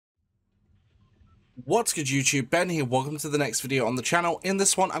What's good YouTube, Ben here, welcome to the next video on the channel. In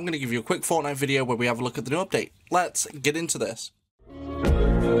this one, I'm going to give you a quick Fortnite video where we have a look at the new update. Let's get into this.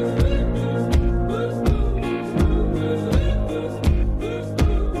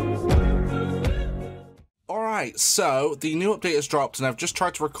 Alright, so the new update has dropped and I've just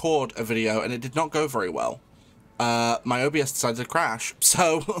tried to record a video and it did not go very well. My OBS decided to crash,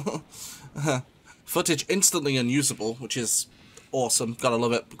 so footage instantly unusable, which is awesome, gotta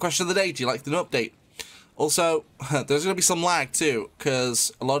love it. Question of the day, do you like the new update? Also, there's going to be some lag too,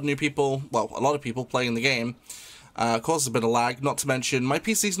 because a lot of people playing the game causes a bit of lag, not to mention my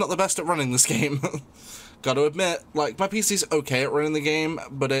PC's not the best at running this game. Gotta admit, like, my PC's okay at running the game,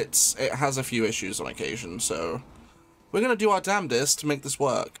 but it has a few issues on occasion, so we're going to do our damnedest to make this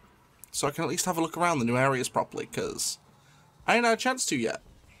work, so I can at least have a look around the new areas properly, because I ain't had a chance to yet.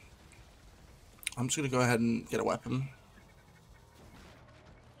 I'm just going to go ahead and get a weapon.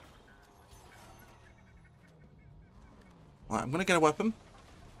 Right, I'm gonna get a weapon.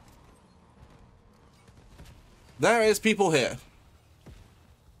 There is people here.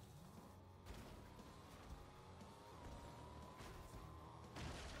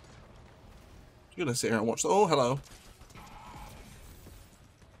 Just gonna sit here and watch the— oh, hello.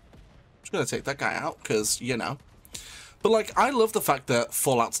 Just gonna take that guy out, because, you know. But, like, I love the fact that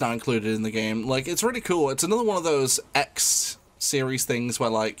Fallout's now included in the game. Like, it's really cool. It's another one of those X series things where,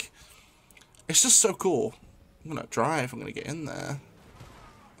 like, it's just so cool. I'm gonna drive, I'm gonna get in there.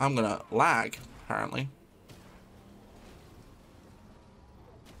 I'm gonna lag, apparently.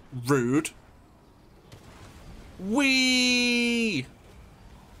 Rude. Wee!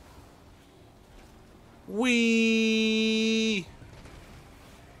 Wee!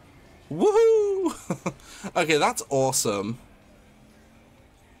 Woohoo! Okay, that's awesome.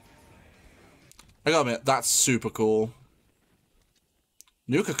 I gotta admit, that's super cool.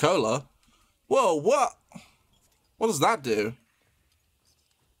 Nuka-Cola? Whoa, what? What does that do?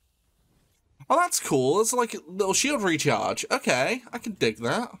 Oh, that's cool. It's like a little shield recharge. Okay, I can dig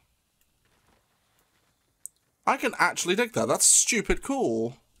that. I can actually dig that. That's stupid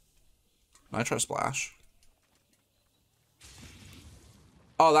cool. Nitro Splash.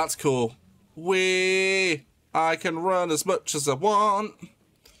 Oh, that's cool. Whee! I can run as much as I want.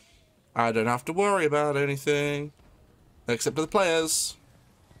 I don't have to worry about anything. Except for the players.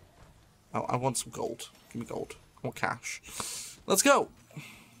 Oh, I want some gold. Give me gold. I want cash. Let's go.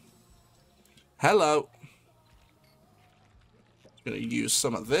 Hello. Gonna use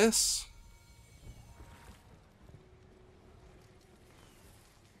some of this.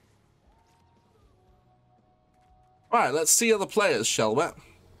 Right, let's see other players, shall we?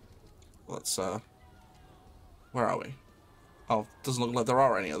 Let's, where are we? Oh, doesn't look like there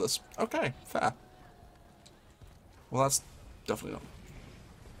are any others. Okay, fair. Well, that's definitely not.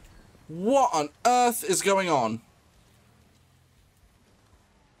 What on earth is going on?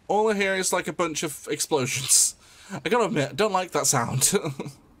 All I hear is like a bunch of explosions. I gotta admit, I don't like that sound.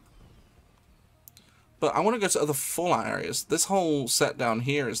 But I want to go to other Fallout areas. This whole set down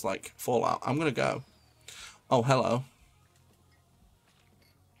here is like Fallout. I'm gonna go. Oh, hello.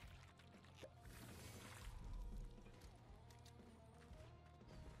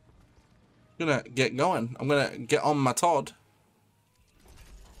 I'm gonna get going. I'm gonna get on my Todd.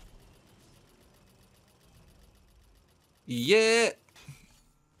 Yeah.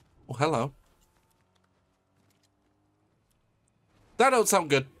 Oh, hello. That don't sound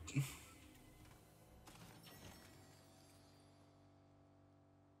good.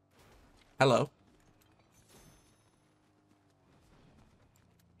 Hello.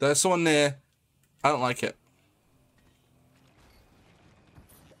 There's someone near. I don't like it.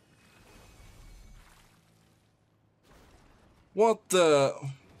 What the...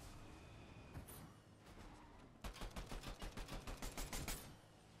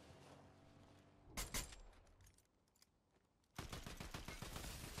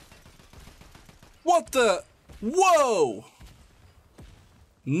 What the... Whoa!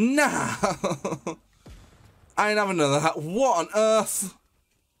 Nah! I ain't having none of that. What on earth?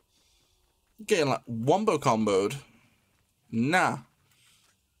 Getting like wombo comboed. Nah.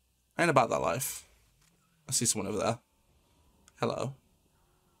 Ain't about that life. I see someone over there. Hello.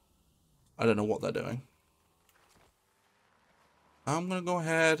 I don't know what they're doing. I'm gonna go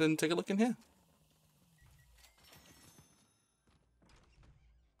ahead and take a look in here.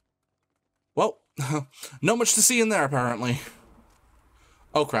 Well, not much to see in there, apparently.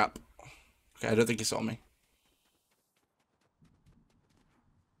 Oh, crap. Okay, I don't think he saw me.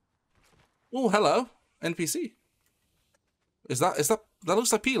 Oh, hello. NPC. That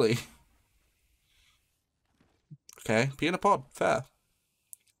looks like Peely. Okay, pea in a pod, fair.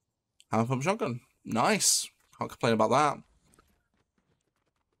 Hammer pump shotgun. Nice. Can't complain about that.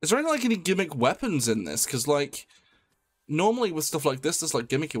 Is there any gimmick weapons in this? Because, like, normally with stuff like this, there's, like,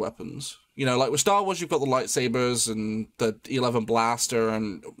 gimmicky weapons. You know, like with Star Wars, you've got the lightsabers and the E11 blaster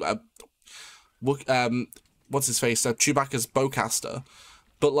and, what's his face? Chewbacca's bowcaster.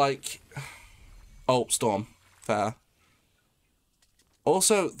 But, like, oh, Storm. Fair.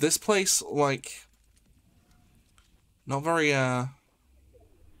 Also, this place, like, not very, how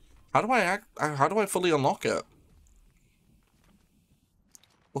do I fully unlock it?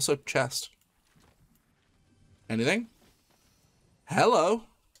 Also, chest. Anything? Hello?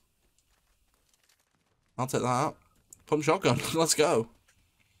 I'll take that. Pump shotgun. Let's go.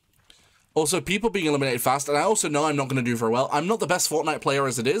 Also, people being eliminated fast, and I also know I'm not going to do very well. I'm not the best Fortnite player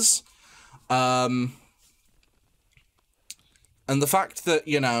as it is. And the fact that,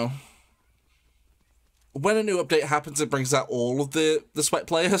 you know, when a new update happens, it brings out all of the sweat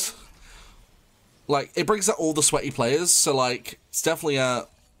players. Like, it brings out all the sweaty players, so, like, it's definitely,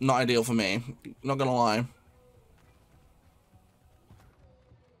 not ideal for me. Not gonna lie.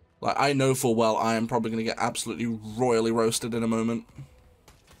 Like, I know full well I am probably gonna get absolutely royally roasted in a moment.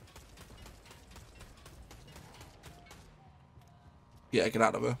 Yeah, get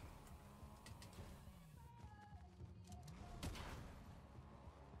out of here.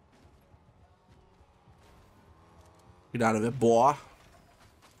 Get out of it, boy.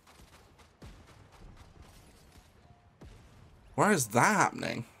 Where is that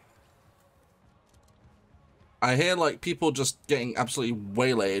happening? I hear, like, people just getting absolutely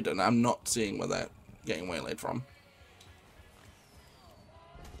waylaid, and I'm not seeing where they're getting waylaid from.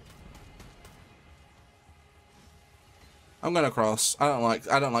 I'm gonna cross. I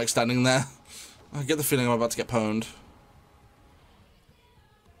don't like standing there. I get the feeling I'm about to get pwned.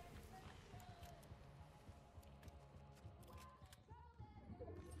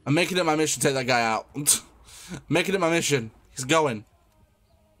 I'm making it my mission to take that guy out. Making it my mission. He's going.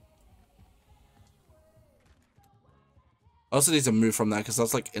 I also need to move from there because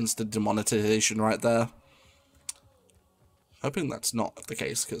that's like instant demonetization right there. Hoping that's not the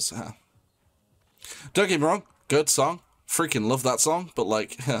case because don't get me wrong, good song. Freaking love that song, but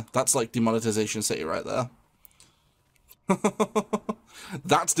like that's like demonetization city right there.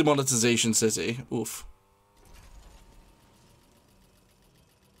 That's demonetization city. Oof.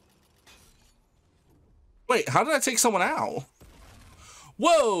 Wait, how did I take someone out?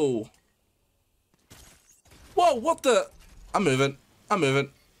 Whoa! Whoa, what the? I'm moving. I'm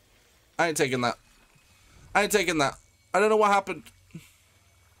moving. I ain't taking that. I ain't taking that. I don't know what happened.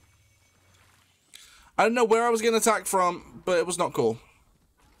 I don't know where I was getting attacked from, but it was not cool.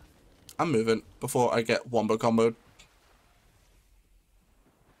 I'm moving before I get wombo comboed.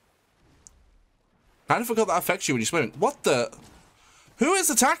 I kind of forgot that affects you when you swim. What the? Who is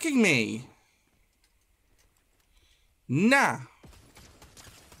attacking me? Nah.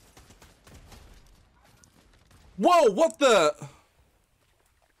 Whoa, what the?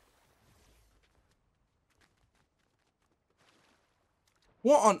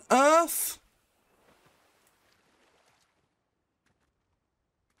 What on earth?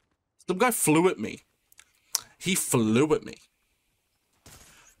 Some guy flew at me. He flew at me.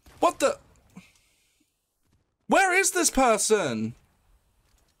 What the? Where is this person?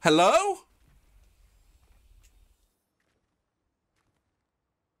 Hello?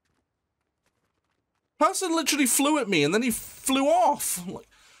 Person literally flew at me and then he flew off. Like,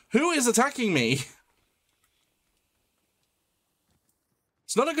 who is attacking me?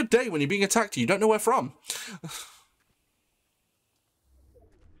 It's not a good day when you're being attacked. You don't know where from.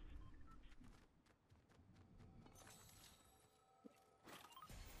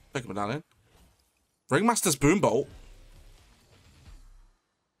 Take him down in. Ringmaster's Boombolt.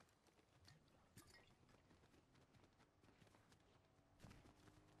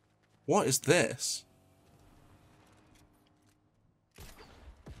 What is this?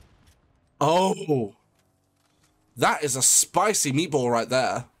 Oh, that is a spicy meatball right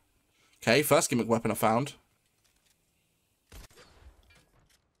there. Okay, first gimmick weapon I found.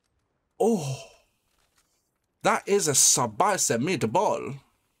 Oh, that is a spicy meatball.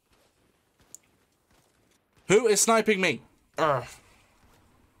 Who is sniping me? Ugh.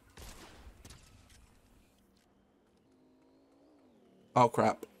 Oh,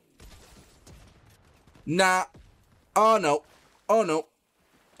 crap. Nah. Oh, no. Oh, no.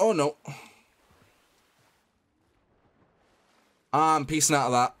 Oh, no. I'm piecing out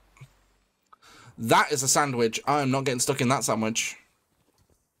of that. That is a sandwich. I am not getting stuck in that sandwich.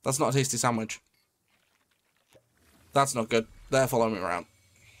 That's not a tasty sandwich. That's not good. They're following me around.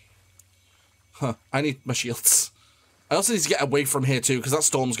 Huh. I need my shields. I also need to get away from here too, because that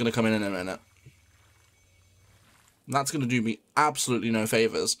storm's going to come in a minute. That's going to do me absolutely no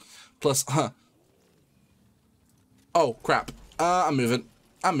favors. Plus, oh, crap. I'm moving.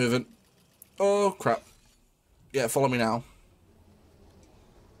 I'm moving. Oh, crap. Yeah, follow me now.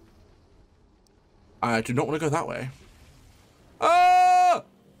 I do not want to go that way. Ah!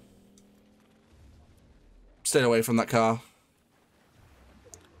 Stay away from that car.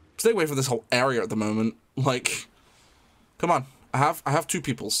 Stay away from this whole area at the moment. Like, come on. I have two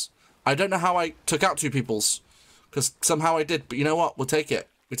peoples. I don't know how I took out two peoples. Because somehow I did. But you know what? We'll take it.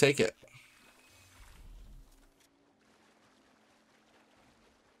 We take it.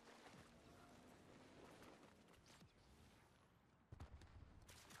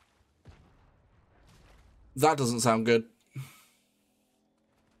 That doesn't sound good.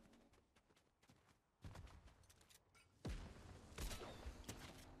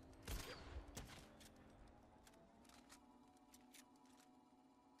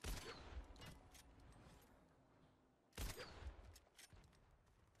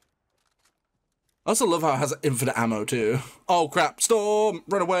 I also love how it has infinite ammo too. Oh crap, storm,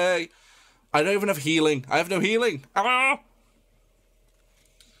 run away. I don't even have healing. I have no healing. Ah,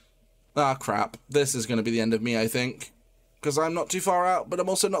 crap. This is going to be the end of me, I think. Because I'm not too far out, but I'm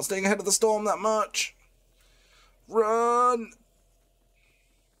also not staying ahead of the storm that much. Run!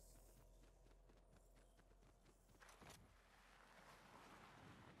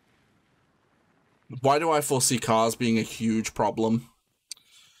 Why do I foresee cars being a huge problem?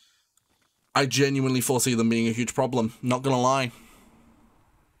 I genuinely foresee them being a huge problem. Not gonna lie.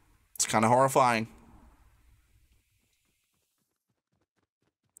 It's kind of horrifying.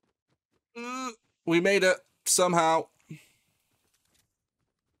 We made it. Somehow.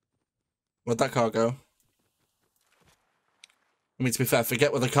 Where'd that car go? I mean, to be fair,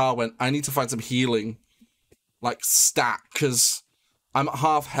 forget where the car went. I need to find some healing. Like, stat, because I'm at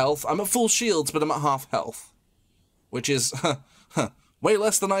half health. I'm at full shields, but I'm at half health. Which is, way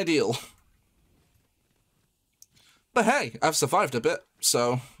less than ideal. But hey, I've survived a bit,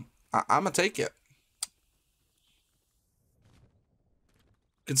 so I'm gonna take it.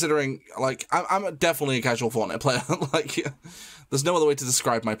 Considering, like, I'm definitely a casual Fortnite player. Like, there's no other way to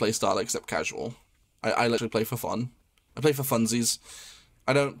describe my playstyle except casual. I literally play for fun. I play for funsies.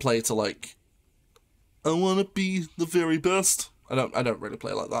 I don't play to, like, I want to be the very best. I don't really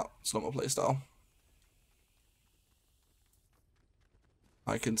play like that. It's not my playstyle.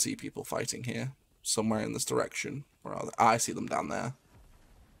 I can see people fighting here. Somewhere in this direction. Where are they? I see them down there.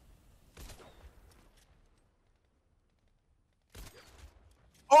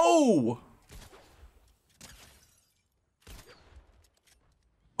 Oh!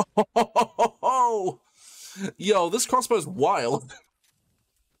 Oh! Yo, this crossbow's wild.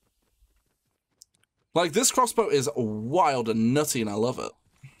 Like, this crossbow is wild and nutty, and I love it.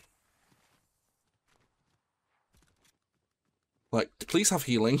 Like, please have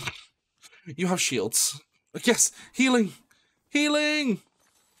healing. You have shields. Yes, healing! Healing!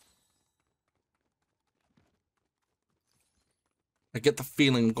 I get the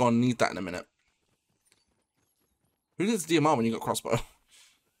feeling I'm gonna need that in a minute. Who needs DMR when you got crossbow?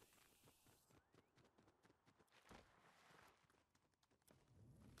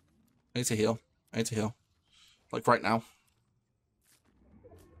 I need to heal. I need to heal. Like right now.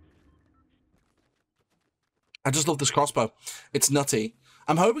 I just love this crossbow. It's nutty.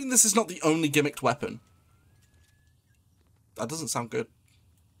 I'm hoping this is not the only gimmicked weapon. That doesn't sound good.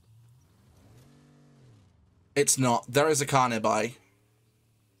 It's not. There is a car nearby.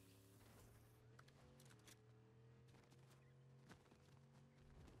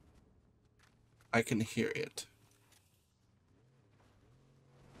 I can hear it.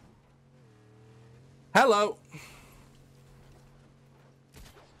 Hello!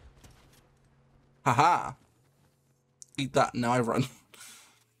 Haha. Eat that, now I run.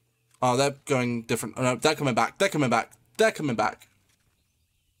 Oh, they're going different. Oh no, they're coming back. They're coming back. They're coming back.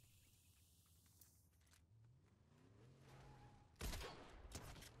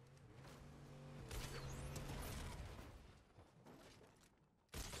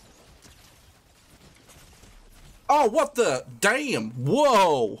 Oh, what the? Damn.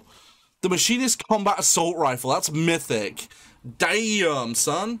 Whoa. The Machinist Combat Assault Rifle. That's mythic. Damn,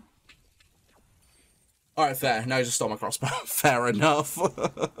 son. Alright, fair. Now I just stole my crossbow. Fair enough.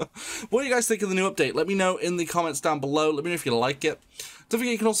 What do you guys think of the new update? Let me know in the comments down below. Let me know if you like it. Don't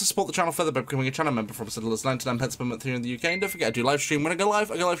forget you can also support the channel further by becoming a channel member from as little as 99 pence per month here in the UK. And don't forget I do live stream. When I go live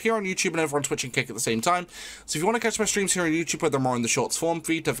here on YouTube and over on Twitch and Kick at the same time. So if you want to catch my streams here on YouTube, where they're more in the shorts form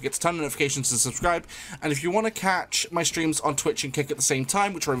feed, don't forget to turn on notifications and subscribe. And if you want to catch my streams on Twitch and Kick at the same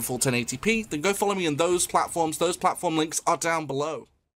time, which are in full 1080p, then go follow me on those platforms. Those platform links are down below.